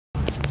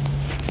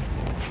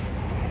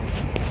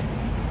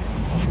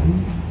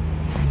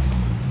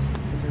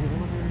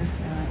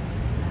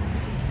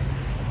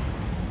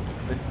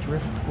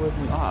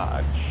Driftwood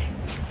Lodge,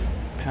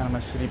 Panama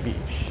City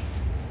Beach.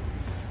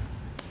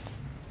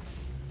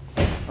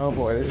 Oh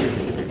boy, this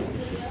is gonna be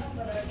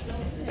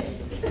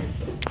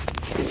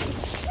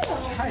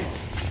sight.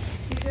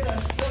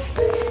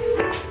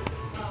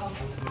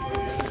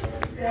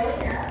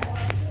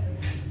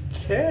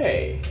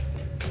 Okay.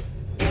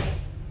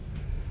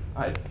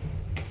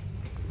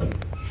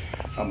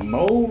 A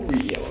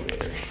Mowrey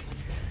elevator.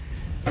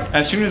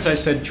 As soon as I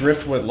said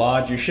Driftwood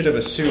Lodge, you should have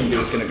assumed it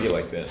was going to be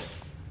like this.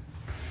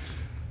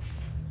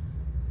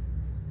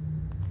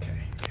 Okay.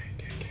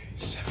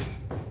 7,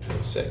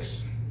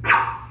 6.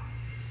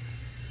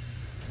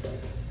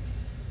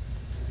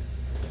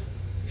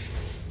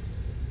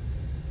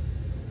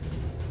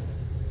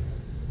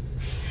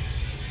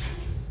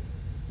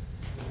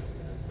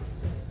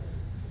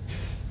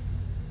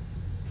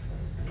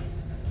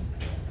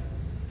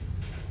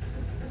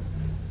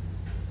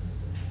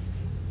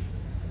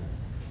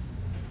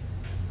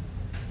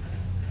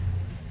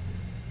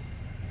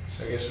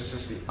 So I guess this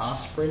is the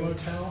Osprey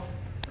Motel,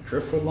 or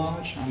Driftwood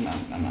Lodge. I'm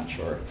not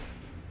sure.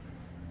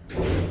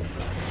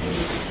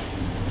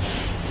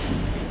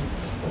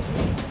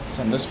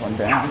 Send this one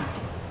down.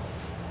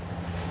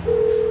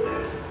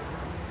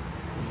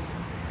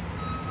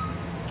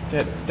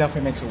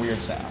 Definitely makes a weird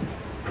sound.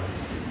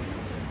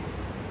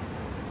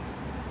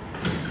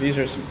 These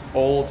are some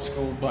old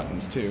school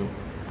buttons too.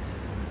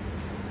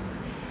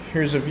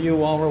 Here's a view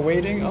while we're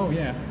waiting. Oh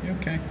yeah,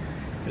 okay.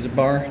 There's a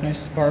bar,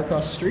 nice bar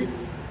across the street.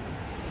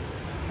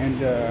 And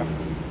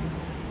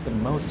the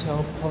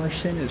motel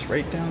portion is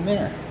right down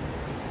there.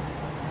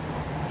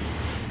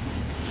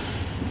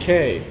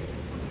 Okay,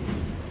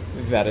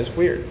 that is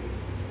weird.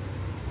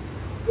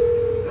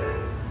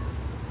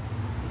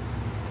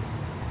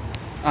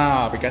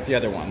 Ah, we got the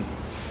other one.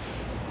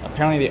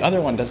 Apparently the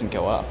other one doesn't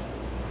go up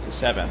to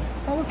 7.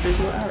 Oh look, there's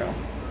a little arrow.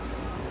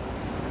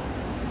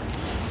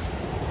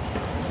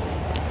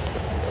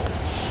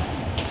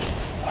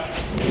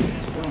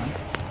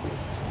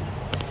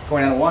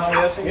 Going on a 1, I'm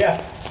guessing?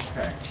 Yeah.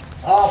 Okay.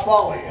 I'll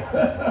follow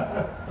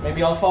you.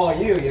 Maybe I'll follow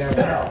you, you never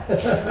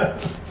know.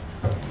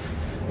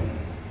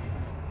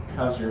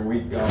 How's your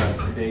week going,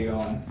 your day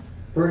going?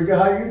 Pretty good.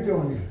 How you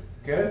doing?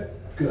 Good?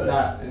 Good.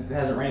 It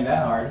hasn't rained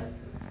that hard.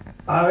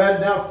 I'm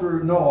heading out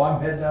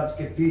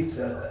to get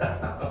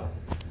pizza.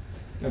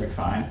 You'll be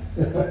fine.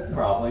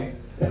 Probably.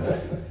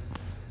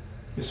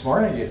 This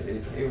morning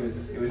it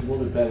was a little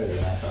bit better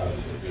than I thought it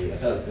was going to be. I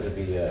thought it was going to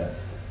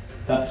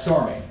be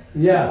storming.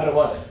 Yeah. But it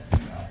wasn't.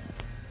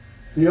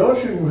 The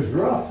ocean was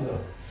rough though.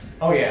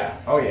 Oh yeah.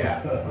 We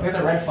had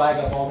the red flag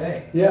up all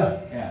day. Yeah.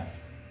 Yeah.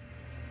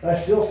 I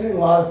still see a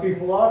lot of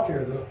people out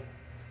there though.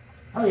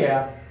 Oh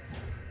yeah.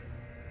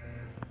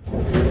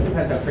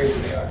 Depends how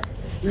crazy they are.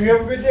 You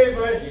have a good day,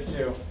 buddy. You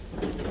too.